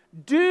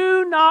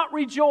 do not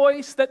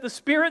rejoice that the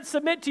spirits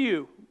submit to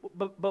you.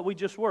 But we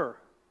just were.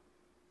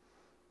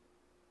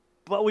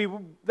 But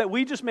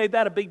we just made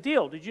that a big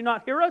deal. Did you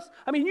not hear us?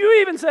 I mean, you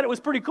even said it was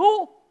pretty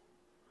cool.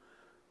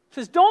 He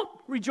says, don't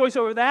rejoice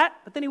over that.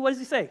 But then what does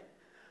he say?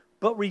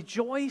 But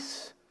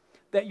rejoice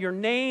that your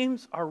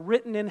names are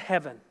written in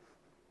heaven.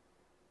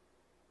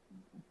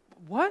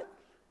 What?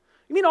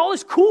 You mean all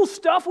this cool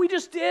stuff we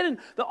just did and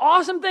the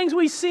awesome things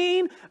we've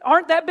seen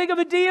aren't that big of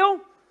a deal?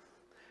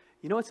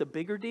 You know what's a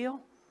bigger deal?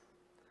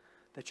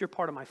 That you're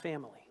part of my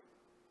family.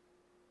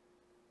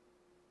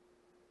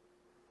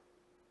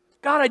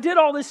 God, I did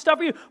all this stuff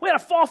for you. We had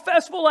a fall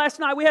festival last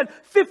night. We had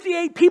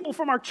 58 people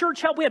from our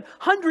church help. We had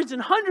hundreds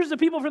and hundreds of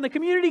people from the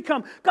community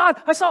come.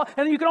 God, I saw,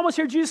 and you can almost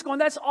hear Jesus going,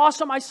 that's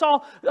awesome. I saw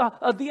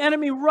the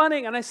enemy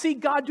running, and I see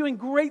God doing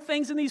great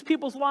things in these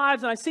people's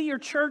lives, and I see your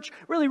church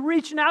really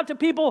reaching out to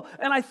people,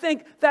 and I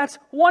think that's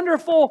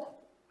wonderful.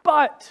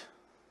 But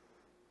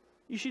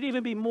you should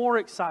even be more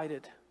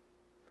excited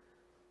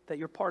that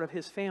you're part of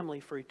his family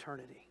for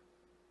eternity.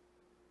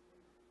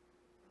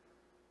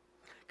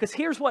 Because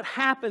here's what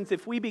happens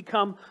if we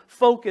become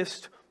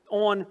focused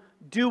on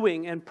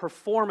doing and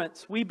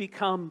performance. We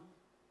become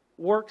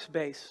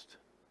works-based.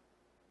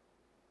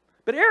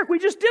 But Eric, we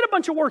just did a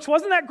bunch of works.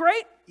 Wasn't that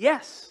great?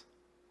 Yes.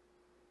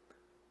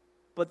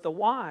 But the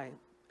why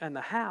and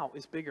the how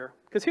is bigger.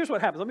 Because here's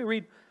what happens. Let me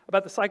read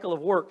about the cycle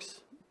of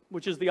works,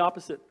 which is the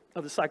opposite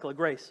of the cycle of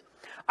grace.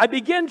 I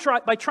begin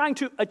by trying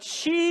to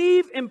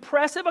achieve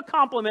impressive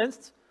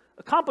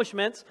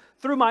accomplishments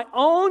through my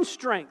own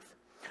strength,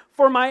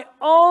 for my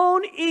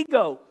own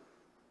ego.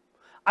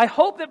 I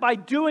hope that by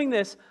doing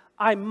this,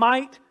 I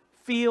might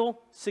feel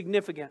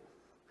significant.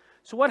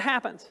 So what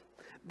happens?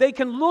 They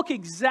can look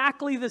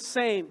exactly the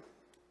same,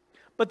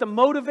 but the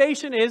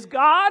motivation is,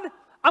 God,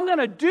 I'm going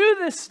to do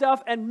this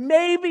stuff and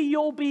maybe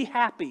you'll be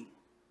happy.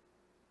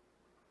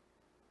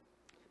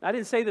 I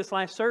didn't say this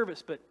last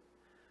service, but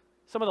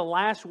some of the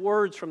last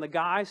words from the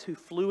guys who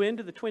flew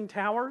into the Twin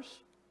Towers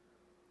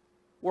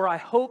were, I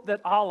hope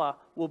that Allah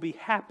will be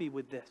happy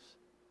with this.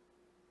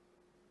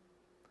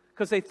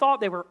 Because they thought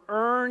they were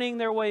earning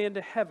their way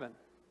into heaven.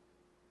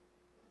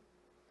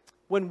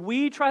 When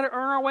we try to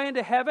earn our way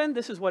into heaven,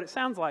 this is what it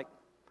sounds like.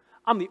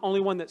 I'm the only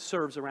one that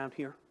serves around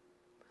here.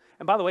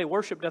 And by the way,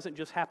 worship doesn't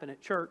just happen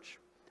at church.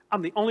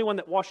 I'm the only one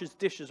that washes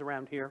dishes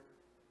around here.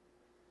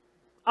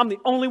 I'm the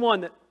only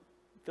one that,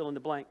 fill in the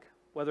blank,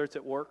 whether it's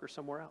at work or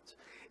somewhere else.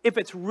 If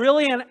it's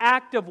really an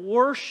act of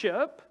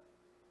worship,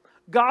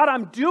 God,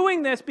 I'm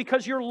doing this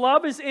because your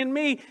love is in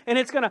me and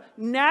it's going to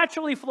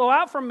naturally flow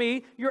out from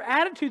me. Your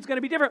attitude's going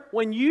to be different.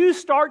 When you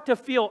start to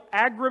feel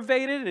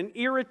aggravated and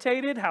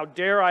irritated, how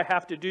dare I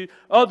have to do,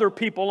 other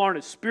people aren't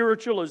as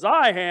spiritual as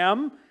I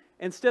am,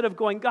 instead of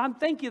going, God,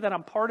 thank you that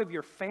I'm part of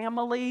your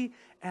family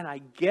and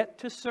I get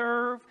to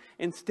serve.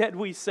 Instead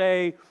we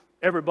say,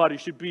 everybody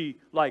should be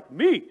like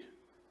me.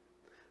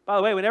 By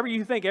the way, whenever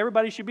you think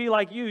everybody should be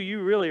like you,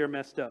 you really are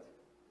messed up.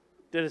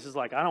 Dennis is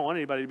like, I don't want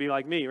anybody to be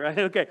like me, right?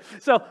 Okay,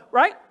 so,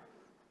 right?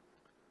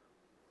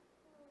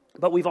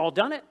 But we've all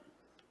done it.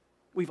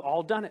 We've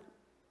all done it.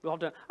 We've all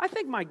done it. I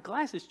think my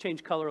glasses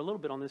changed color a little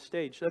bit on this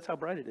stage. That's how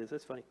bright it is.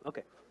 That's funny.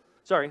 Okay,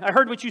 sorry. I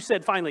heard what you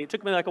said finally. It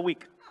took me like a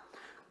week.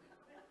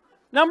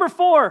 Number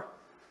 4.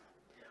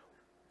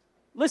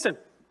 Listen,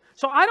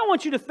 so I don't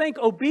want you to think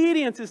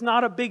obedience is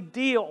not a big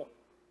deal,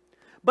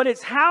 but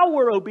it's how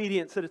we're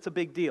obedient that it's a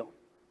big deal.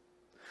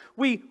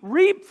 We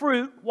reap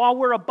fruit while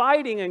we're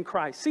abiding in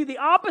Christ. See, the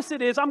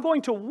opposite is I'm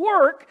going to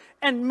work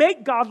and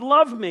make God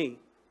love me.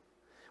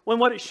 When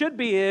what it should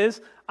be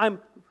is let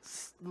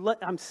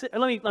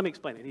me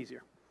explain it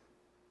easier.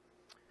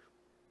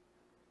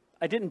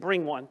 I didn't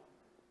bring one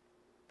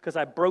because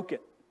I broke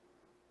it.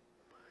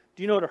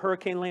 Do you know what a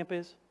hurricane lamp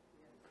is?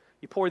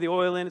 You pour the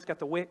oil in, it's got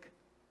the wick.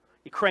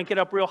 You crank it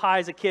up real high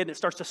as a kid and it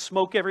starts to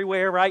smoke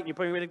everywhere, right? And you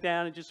put it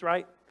down and just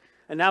right.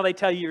 And now they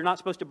tell you you're not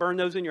supposed to burn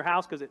those in your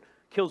house because it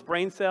kills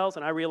brain cells.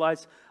 And I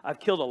realized I've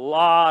killed a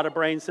lot of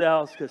brain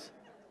cells because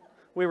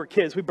we were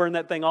kids. We burned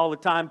that thing all the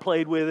time,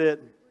 played with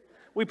it.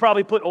 We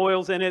probably put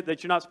oils in it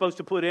that you're not supposed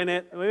to put in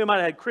it. We might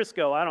have had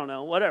Crisco, I don't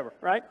know, whatever,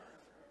 right?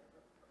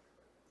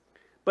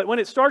 But when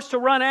it starts to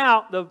run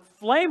out, the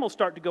flame will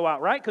start to go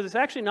out, right? Because it's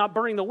actually not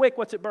burning the wick.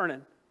 What's it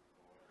burning?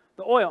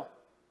 The oil.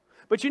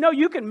 But you know,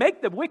 you can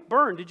make the wick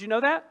burn. Did you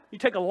know that? You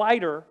take a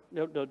lighter.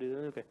 No, don't do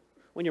that. Okay.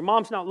 When your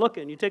mom's not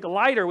looking, you take a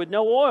lighter with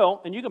no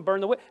oil and you can burn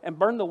the wick and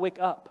burn the wick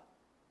up.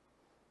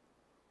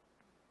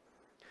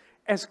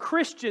 As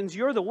Christians,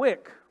 you're the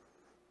wick.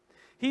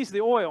 He's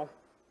the oil.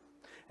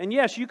 And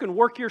yes, you can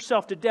work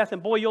yourself to death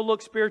and boy, you'll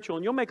look spiritual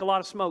and you'll make a lot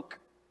of smoke.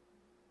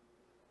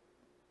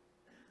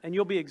 And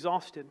you'll be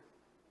exhausted.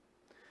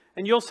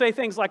 And you'll say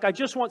things like, I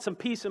just want some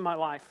peace in my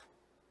life.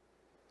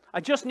 I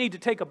just need to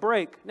take a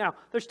break. Now,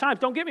 there's times,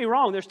 don't get me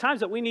wrong, there's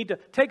times that we need to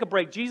take a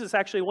break. Jesus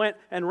actually went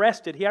and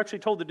rested. He actually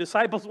told the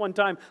disciples one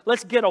time,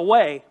 let's get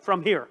away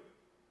from here.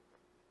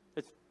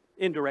 It's an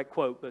indirect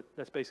quote, but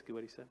that's basically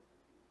what he said.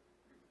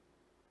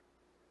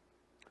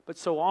 But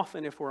so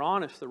often, if we're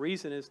honest, the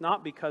reason is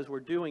not because we're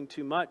doing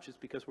too much, it's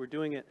because we're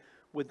doing it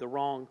with the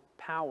wrong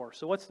power.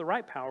 So what's the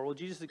right power? Well,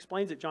 Jesus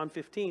explains it, John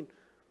 15.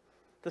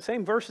 The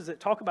same verses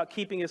that talk about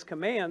keeping His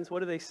commands, what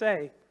do they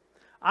say?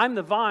 I'm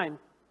the vine.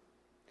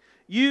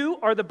 You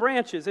are the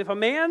branches. If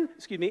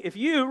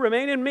you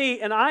remain in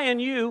me and I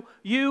in you,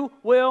 you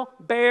will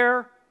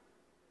bear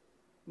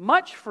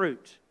much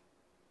fruit.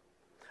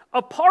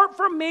 Apart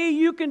from me,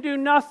 you can do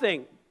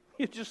nothing.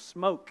 You just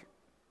smoke.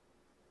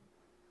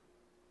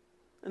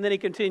 And then he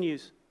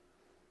continues.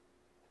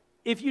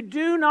 If you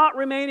do not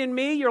remain in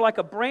me, you're like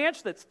a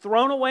branch that's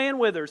thrown away and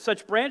withers.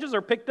 Such branches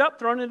are picked up,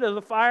 thrown into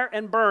the fire,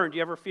 and burned. Do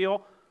you ever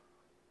feel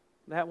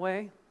that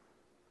way?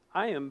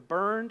 I am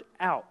burned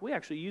out. We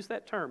actually use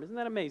that term. Isn't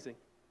that amazing?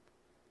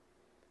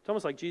 It's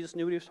almost like Jesus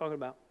knew what he was talking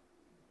about.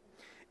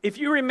 If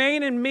you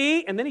remain in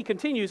me, and then he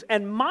continues,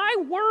 and my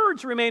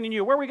words remain in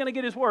you. Where are we going to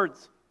get his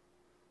words?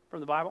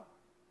 From the Bible.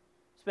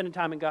 Spending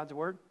time in God's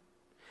word.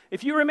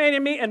 If you remain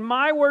in me and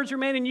my words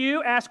remain in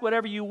you, ask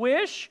whatever you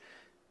wish,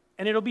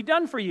 and it'll be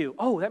done for you.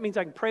 Oh, that means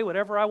I can pray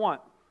whatever I want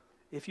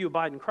if you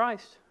abide in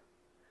Christ.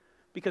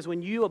 Because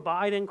when you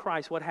abide in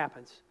Christ, what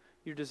happens?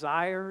 Your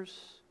desires,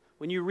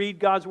 when you read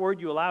God's word,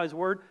 you allow his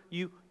word,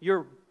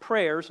 your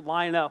prayers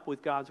line up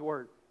with God's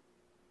word.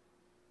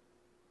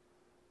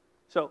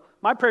 So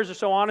my prayers are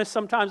so honest,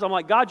 sometimes I'm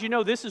like, God, you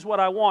know this is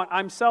what I want.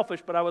 I'm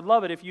selfish, but I would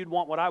love it if you'd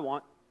want what I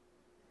want.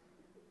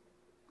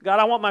 God,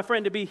 I want my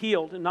friend to be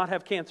healed and not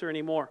have cancer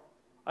anymore.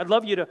 I'd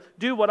love you to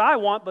do what I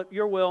want, but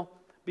your will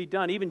be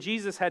done. Even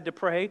Jesus had to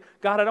pray,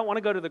 God, I don't want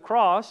to go to the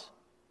cross,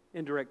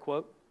 indirect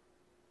quote,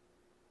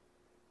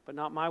 but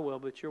not my will,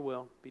 but your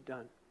will be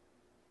done.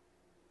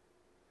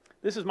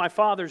 This is my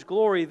Father's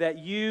glory, that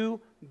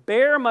you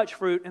bear much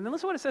fruit. And then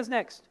listen to what it says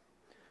next.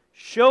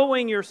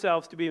 Showing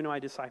yourselves to be my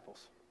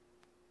disciples.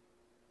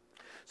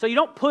 So you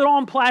don't put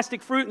on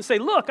plastic fruit and say,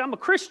 look, I'm a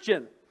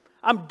Christian.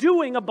 I'm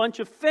doing a bunch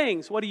of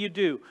things. What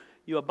do?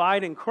 You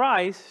abide in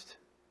Christ,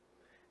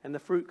 and the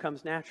fruit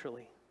comes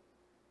naturally.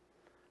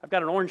 I've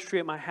got an orange tree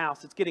at my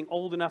house. It's getting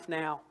old enough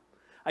now.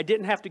 I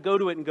didn't have to go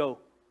to it and go,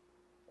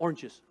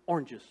 oranges,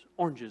 oranges,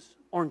 oranges,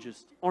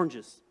 oranges,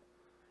 oranges.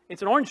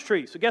 It's an orange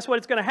tree, so guess what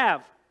it's going to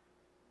have?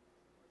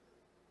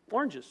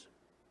 Oranges.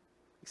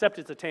 Except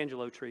it's a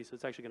tangelo tree, so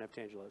it's actually going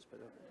to have tangelos. But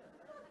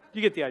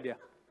you get the idea,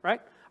 right?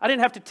 I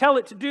didn't have to tell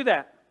it to do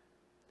that.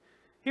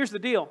 Here's the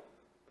deal.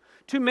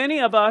 Too many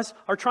of us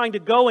are trying to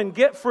go and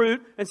get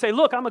fruit and say,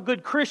 look, I'm a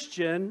good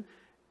Christian.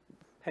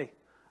 Hey,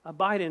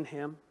 abide in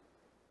him.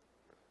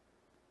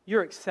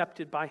 You're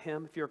accepted by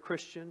him if you're a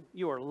Christian.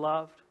 You are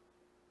loved.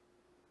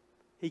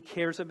 He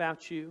cares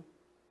about you.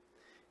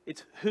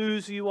 It's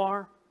whose you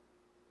are,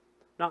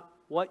 not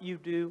what you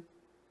do.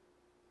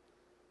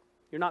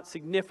 You're not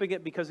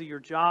significant because of your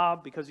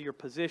job, because of your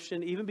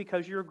position, even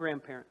because you're a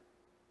grandparent.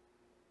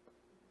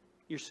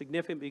 You're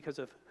significant because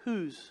of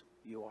whose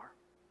you are.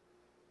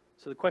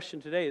 So the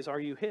question today is, are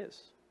you His?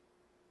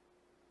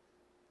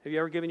 Have you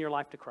ever given your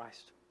life to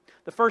Christ?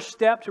 The first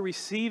step to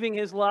receiving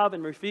His love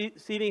and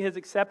receiving His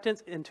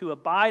acceptance and to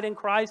abide in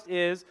Christ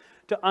is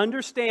to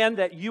understand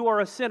that you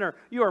are a sinner.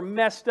 You are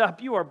messed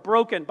up. You are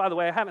broken. By the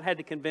way, I haven't had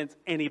to convince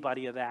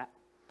anybody of that.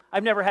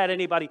 I've never had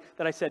anybody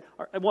that I said,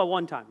 well,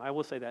 one time, I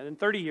will say that. In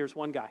 30 years,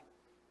 one guy.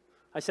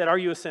 I said, are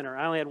you a sinner?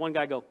 I only had one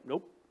guy go,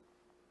 nope.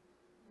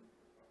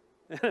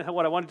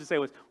 What I wanted to say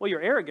was, well,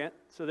 you're arrogant,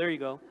 so there you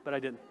go, but I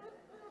didn't.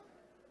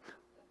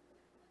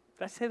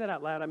 Did I say that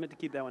out loud? I meant to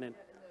keep that one in.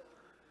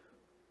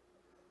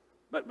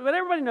 But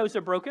everybody knows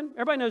they're broken.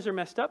 Everybody knows they're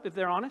messed up if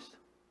they're honest.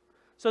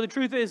 So the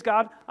truth is,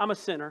 God, I'm a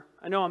sinner.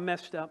 I know I'm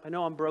messed up. I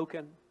know I'm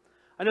broken.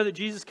 I know that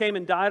Jesus came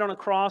and died on a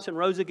cross and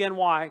rose again.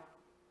 Why?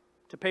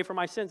 To pay for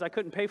my sins. I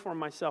couldn't pay for them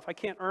myself. I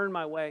can't earn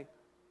my way.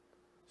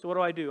 So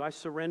what do? I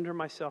surrender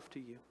myself to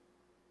you.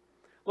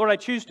 Lord, I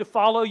choose to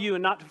follow you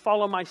and not to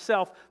follow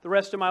myself the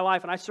rest of my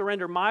life. And I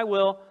surrender my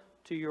will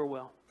to your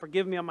will.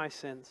 Forgive me of my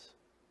sins.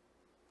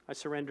 I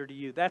surrender to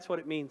you. That's what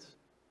it means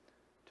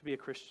to be a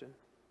Christian.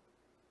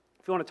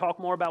 If you want to talk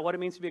more about what it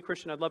means to be a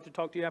Christian, I'd love to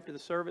talk to you after the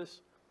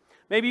service.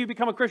 Maybe you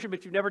become a Christian,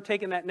 but you've never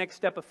taken that next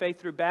step of faith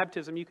through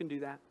baptism. You can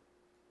do that.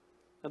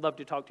 I'd love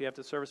to talk to you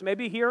after the service.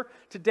 Maybe here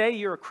today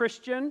you're a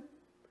Christian,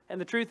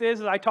 and the truth is,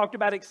 as I talked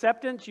about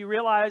acceptance, you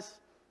realize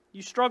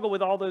you struggle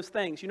with all those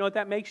things. You know what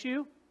that makes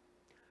you?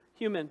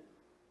 Human.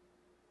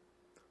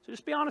 So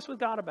just be honest with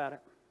God about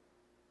it.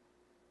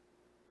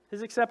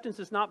 His acceptance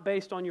is not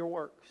based on your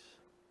works.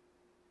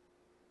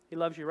 He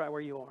loves you right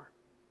where you are.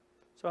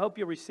 So I hope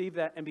you'll receive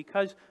that, and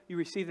because you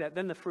receive that,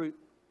 then the fruit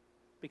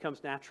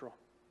becomes natural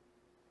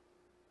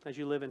as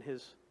you live in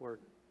His Word.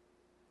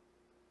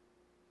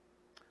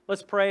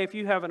 Let's pray. If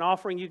you have an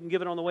offering, you can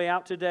give it on the way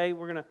out today.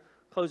 We're going to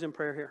close in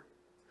prayer here.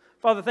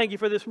 Father, thank you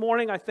for this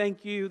morning. I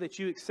thank you that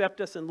you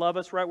accept us and love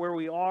us right where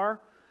we are.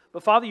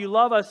 But Father, you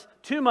love us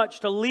too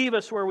much to leave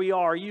us where we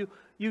are. You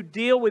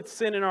deal with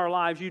sin in our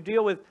lives. You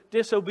deal with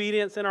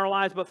disobedience in our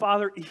lives. But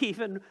Father,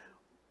 even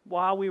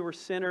while we were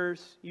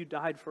sinners, you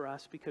died for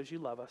us because you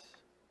love us.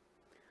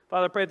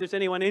 Father, I pray if there's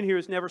anyone in here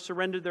who's never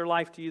surrendered their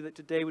life to you, that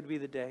today would be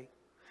the day.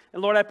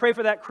 And Lord, I pray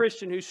for that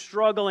Christian who's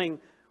struggling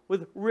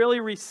with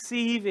really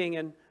receiving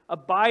and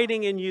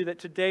abiding in you, that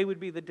today would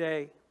be the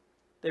day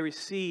they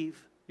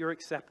receive your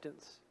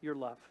acceptance, your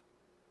love.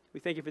 We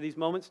thank you for these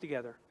moments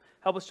together.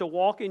 Help us to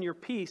walk in your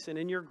peace and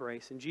in your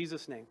grace. In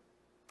Jesus' name,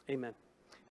 amen.